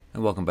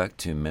and welcome back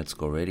to Med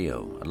School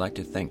Radio. I'd like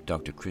to thank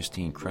Dr.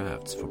 Christine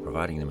Crafts for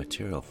providing the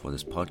material for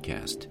this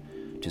podcast.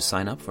 To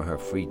sign up for her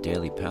free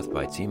daily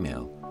PathBites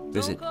email,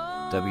 visit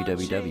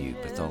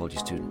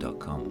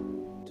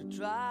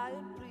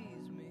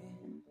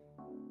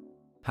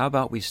www.pathologystudent.com. How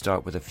about we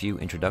start with a few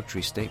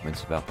introductory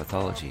statements about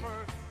pathology?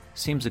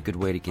 Seems a good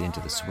way to get into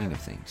the swing of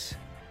things.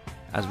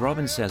 As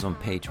Robin says on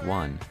page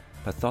 1,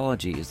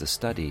 pathology is the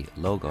study,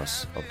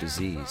 logos, of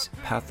disease,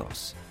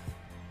 pathos.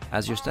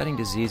 As you're studying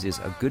diseases,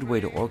 a good way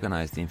to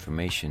organize the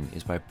information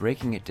is by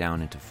breaking it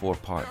down into 4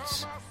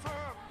 parts: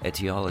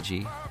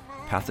 etiology,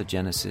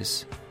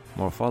 pathogenesis,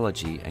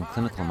 morphology, and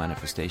clinical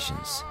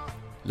manifestations.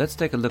 Let's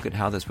take a look at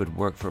how this would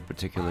work for a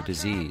particular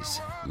disease,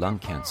 lung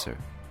cancer.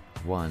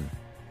 1.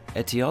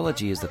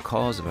 Etiology is the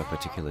cause of a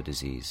particular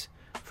disease.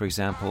 For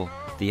example,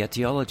 the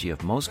etiology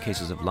of most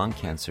cases of lung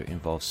cancer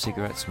involves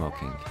cigarette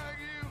smoking.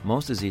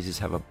 Most diseases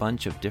have a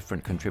bunch of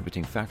different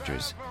contributing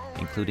factors,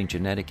 including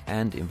genetic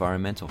and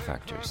environmental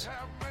factors.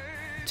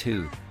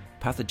 2.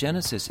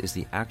 Pathogenesis is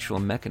the actual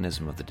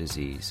mechanism of the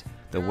disease,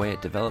 the way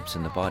it develops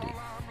in the body.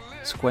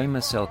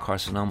 Squamous cell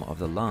carcinoma of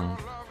the lung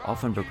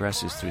often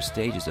progresses through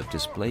stages of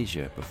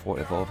dysplasia before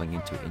evolving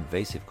into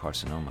invasive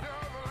carcinoma,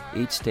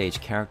 each stage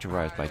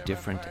characterized by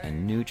different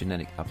and new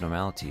genetic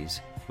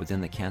abnormalities within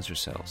the cancer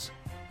cells.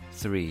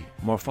 3.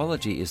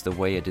 Morphology is the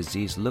way a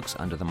disease looks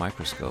under the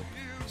microscope.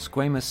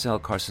 Squamous cell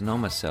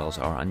carcinoma cells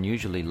are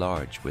unusually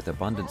large with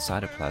abundant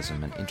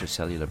cytoplasm and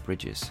intercellular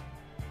bridges.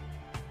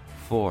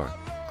 4.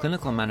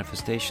 Clinical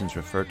manifestations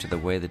refer to the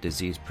way the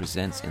disease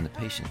presents in the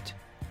patient.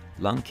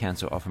 Lung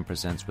cancer often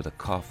presents with a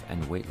cough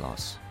and weight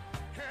loss.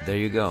 There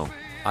you go.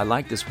 I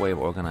like this way of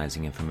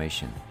organizing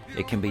information.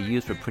 It can be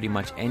used for pretty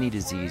much any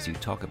disease you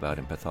talk about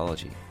in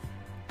pathology.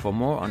 For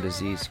more on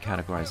disease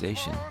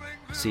categorization,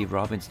 see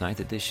Robin's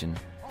 9th edition,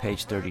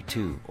 page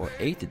 32, or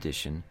 8th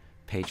edition,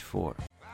 page 4.